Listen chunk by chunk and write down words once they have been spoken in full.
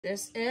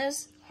This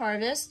is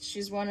Harvest.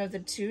 She's one of the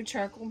 2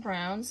 charcoal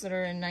browns that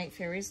are in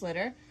NightFury's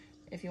litter.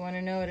 If you want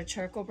to know what a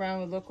charcoal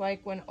brown would look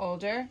like when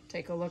older,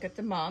 take a look at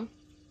the mom.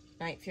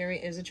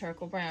 NightFury is a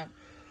charcoal brown.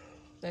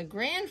 The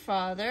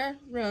grandfather,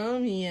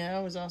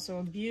 Romeo, was also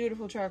a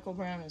beautiful charcoal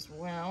brown as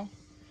well.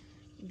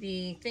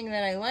 The thing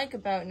that I like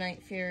about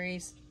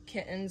NightFury's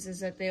kittens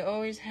is that they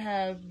always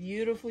have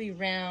beautifully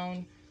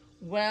round,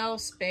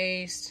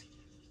 well-spaced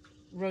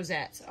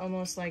rosettes,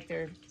 almost like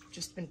they're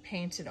just been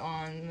painted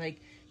on.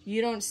 Like, you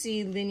don't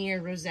see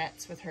linear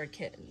rosettes with her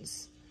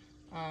kittens.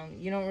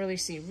 You don't really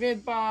see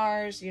rib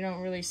bars. You don't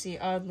really see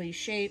oddly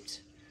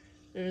shaped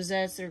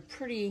rosettes. They're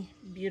pretty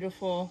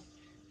beautiful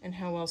in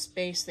how well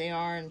spaced they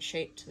are and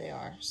shaped they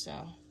are.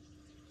 So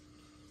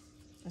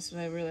that's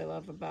what I really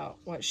love about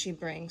what she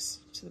brings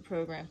to the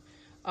program.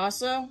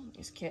 Also,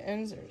 these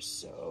kittens are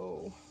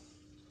so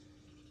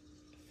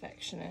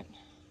affectionate.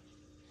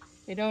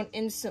 They don't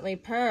instantly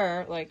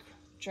purr like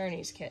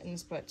Journey's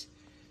kittens, but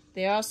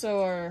they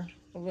also are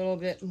a little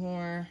bit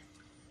more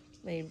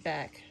laid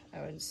back, I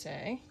would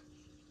say.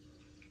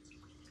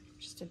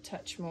 Just a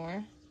touch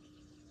more.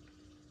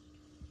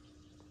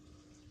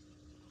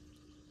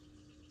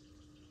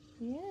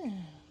 Yeah.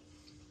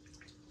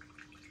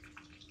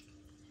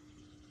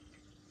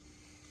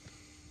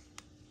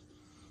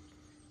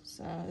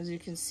 So as you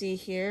can see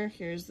here,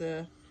 here's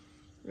the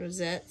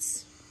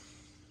rosettes.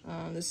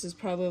 This is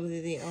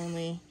probably the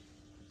only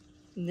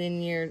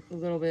linear, a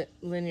little bit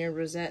linear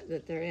rosette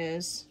that there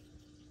is.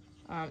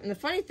 And the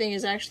funny thing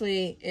is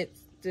actually it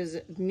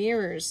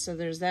mirrors, so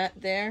there's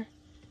that there,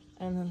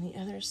 and then the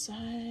other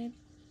side,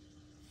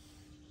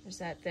 there's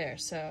that there.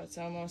 So it's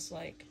almost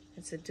like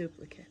it's a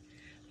duplicate.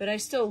 But I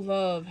still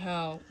love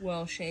how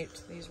well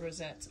shaped these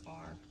rosettes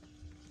are.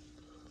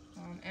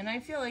 And I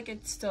feel like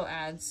it still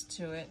adds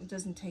to it. It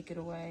doesn't take it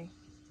away.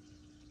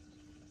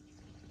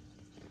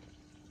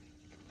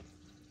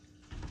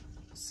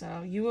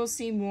 So you will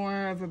see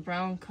more of a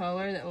brown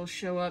color that will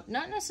show up,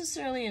 not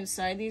necessarily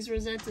inside these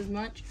rosettes as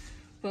much,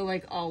 but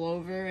like all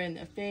over in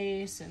the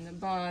face and the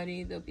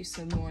body. There'll be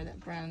some more of that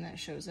brown that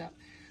shows up.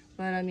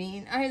 But I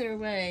mean, either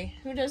way,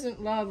 who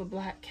doesn't love a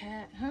black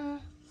cat, huh?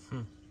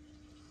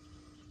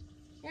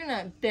 You're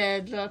not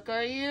bad luck,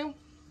 are you?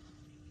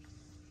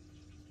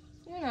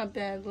 You're not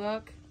bad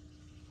luck.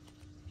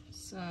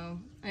 So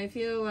I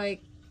feel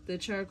like the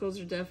charcoals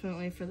are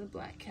definitely for the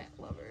black cat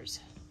lovers.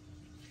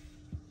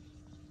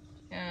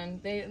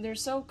 And they're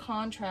so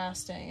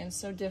contrasting and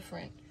so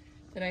different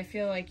that I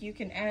feel like you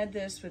can add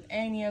this with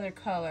any other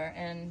color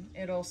and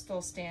it'll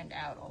still stand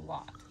out a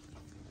lot.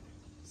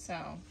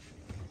 So,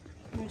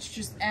 which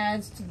just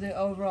adds to the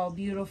overall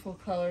beautiful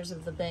colors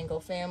of the Bengal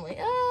family.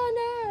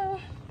 Oh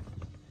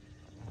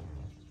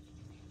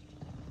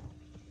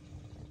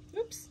no!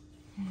 Oops.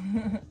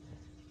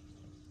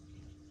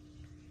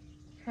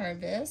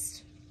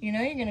 Harvest. You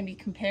know you're going to be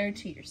compared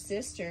to your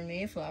sister,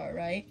 Mayflower,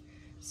 right?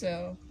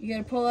 So you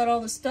got to pull out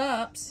all the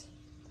stops.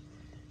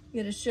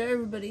 You got to show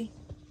everybody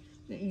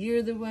that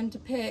you're the one to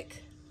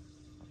pick.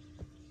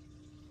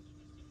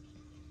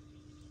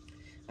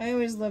 I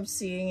always love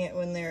seeing it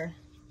when they're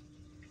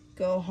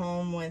go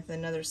home with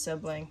another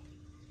sibling.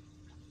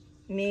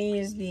 Me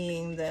as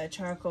being the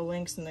charcoal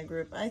lynx in the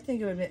group, I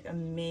think it would be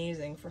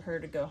amazing for her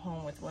to go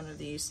home with one of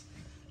these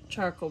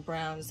charcoal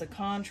browns. The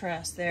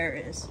contrast there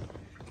is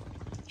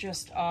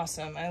just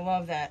awesome. I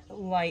love that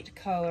light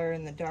color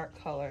and the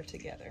dark color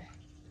together.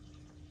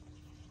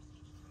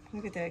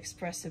 Look at that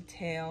expressive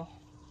tail.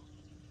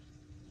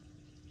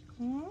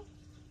 An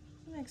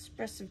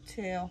expressive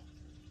tail.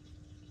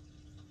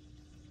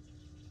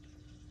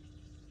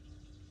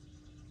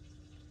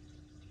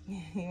 You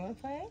want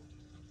to play?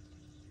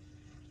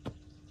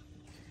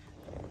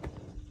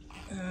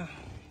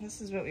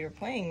 This is what we were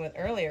playing with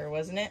earlier,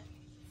 wasn't it?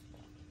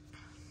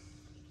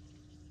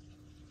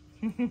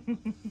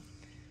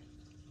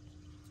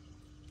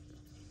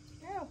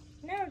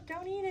 No,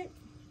 don't eat it.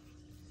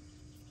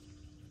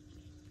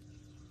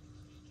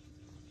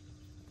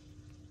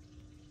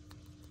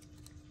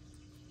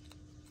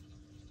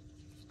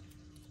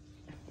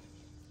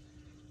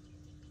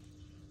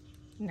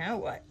 Now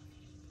what?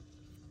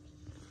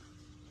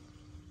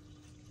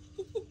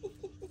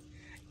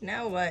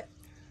 Now what?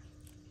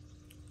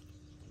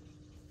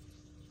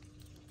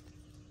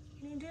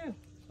 What do you do?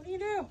 What do you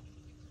do?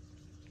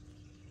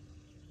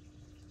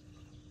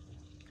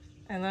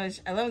 I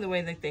love the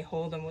way that they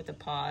hold them with the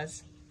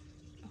paws.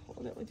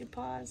 Hold it with your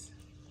paws.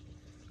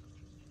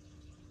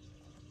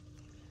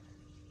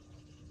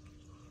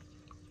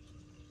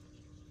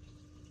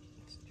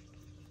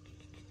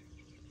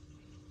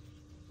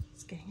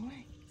 It's getting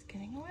away. It's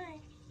getting away.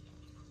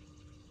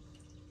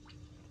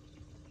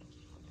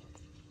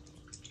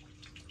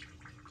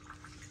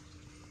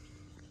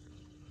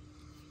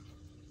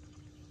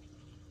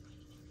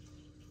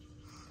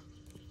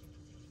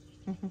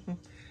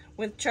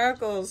 With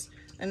charcoals,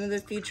 another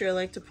feature I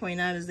like to point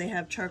out is they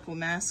have charcoal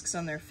masks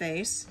on their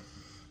face,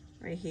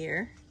 right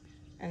here.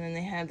 And then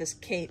they have this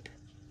cape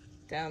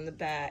down the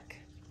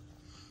back,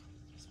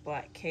 this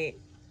black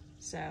cape.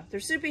 So they're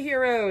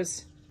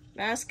superheroes.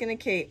 Mask and a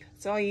cape.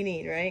 That's all you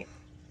need, right?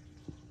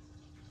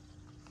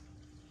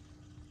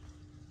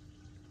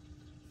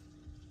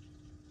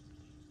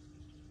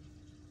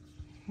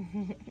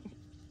 Did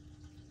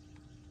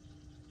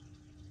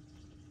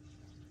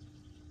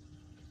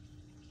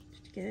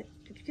you get it?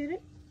 Did you get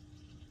it?